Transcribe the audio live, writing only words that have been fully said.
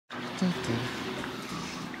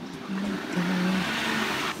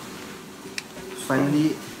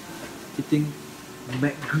Finally eating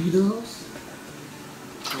McGriddles.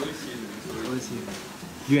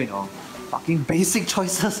 You and your fucking basic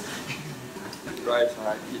choices. Rice,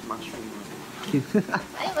 I eat mushroom. は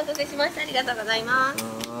い、お待たせしました。ありがとうございます。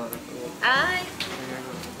はい。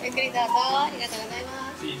ゆっくりどうぞ。ありがとうござい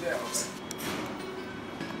ます。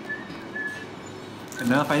I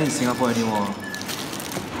never find it in Singapore anymore.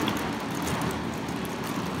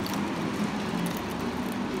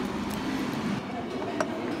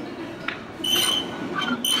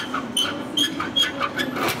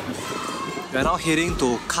 We are now heading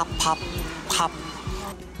to Cup.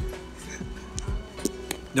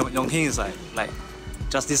 Yongheng is like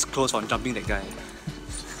just this close from jumping that guy.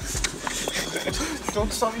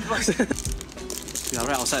 Don't stop me first. We are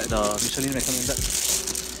right outside the Michelin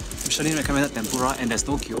recommended tempura, and there's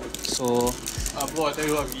no queue. So bro, I tell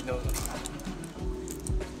you what we know.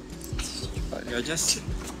 You're just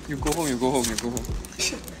you go home.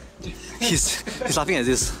 he's laughing at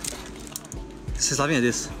this. He's laughing at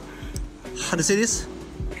this. How to say this?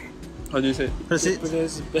 How do you say? How to say it?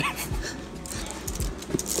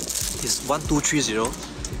 It's 1230,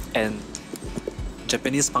 and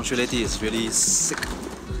Japanese punctuality is really sick.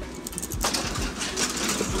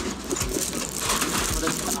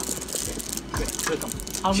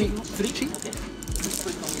 How many? 3?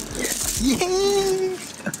 Yay!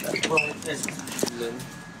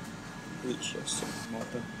 Which is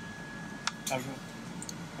mountain.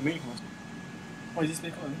 What is this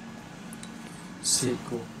place called?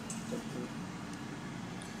 SEIKO.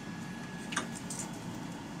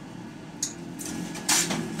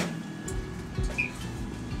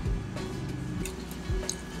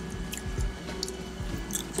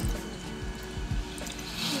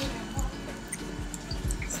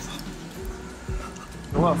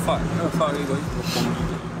 What the fuck are you going to?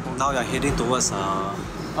 Now we are heading towards Art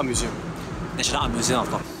museum. National Art Museum of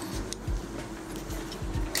course.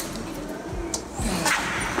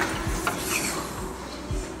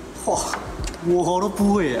 Wow, 我都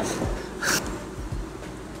不会啊。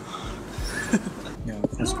Yeah,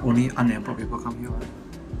 because only unemployed people come here. Right?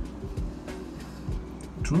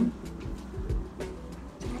 True.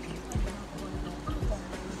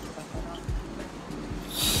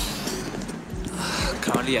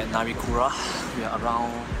 Currently at NARIKURA, we are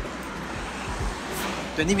around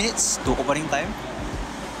 20 minutes to opening time.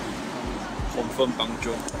 Confirm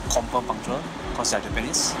punctual. Confirm punctual, because they are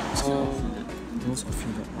Japanese. So, those of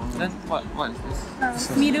you that Then what is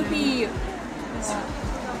this? Milky.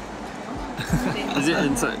 Is it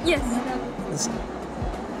inside? Yes.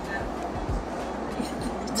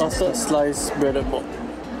 Also sliced breaded pork.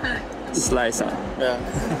 Slice, yeah.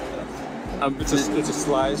 It's a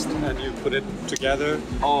slice and you put it together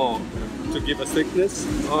to give a thickness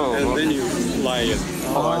and then you fry it.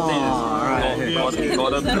 I think it's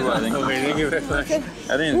golden blue, I think. Okay, thank you very much.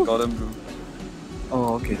 I think it's golden blue.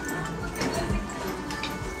 Oh, okay.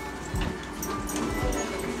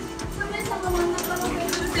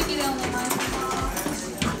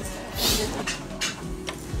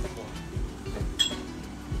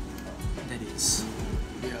 That is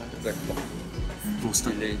Black pork.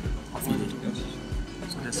 roasted fillet.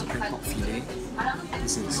 So that's the black pork fillet.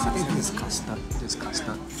 This is custard. This is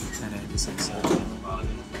custard, and then this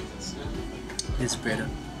is breaded.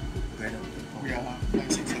 Yeah,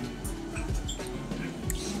 like 600.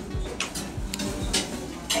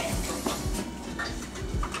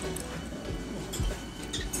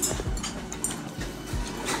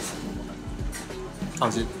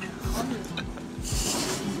 How's it?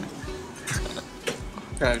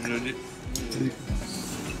 Yeah, really.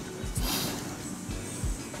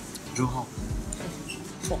 热号，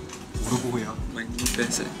我都不会啊。 My new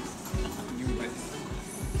best. New best.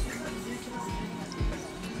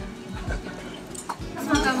 お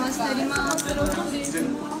邪魔しております。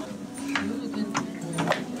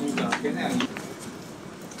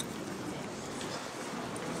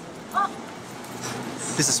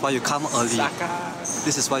 This is why you come early.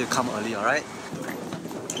 This is why you come early, alright?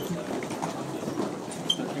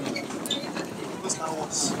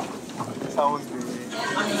 Star Wars baby.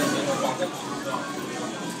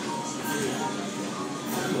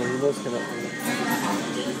 No, reverse cannot.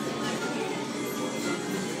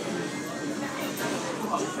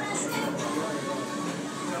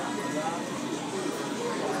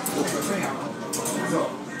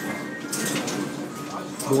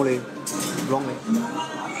 Wrong leh.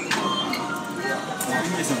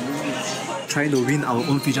 Trying to win our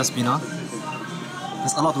own feature spinner.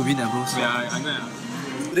 There's a lot to win there, bros. Yeah, I know.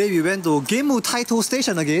 Today we went to Game Title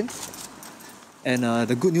Station again. And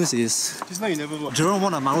the good news is Just now you never watched. Jerome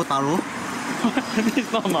won a Maru Taro.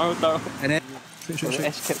 It's not Marutaro. And then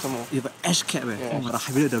Ash cap some more. you have an ash cap. Yeah.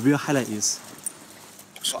 Oh, the real highlight is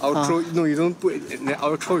Outro, no, you don't put it in the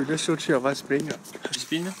outro, you just show three of us playing.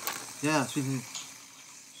 Spin? yeah, sweet.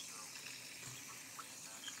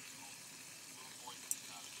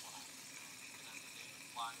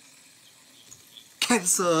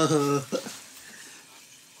 Cancer.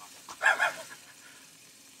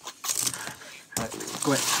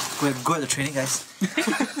 Go at the training, guys.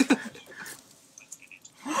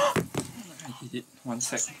 I did it. 1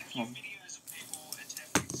 sec.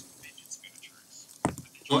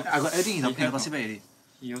 I got everything in the plastic bag already.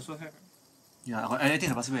 He also have. Yeah, I got everything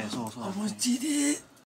in the plastic bag. So did it!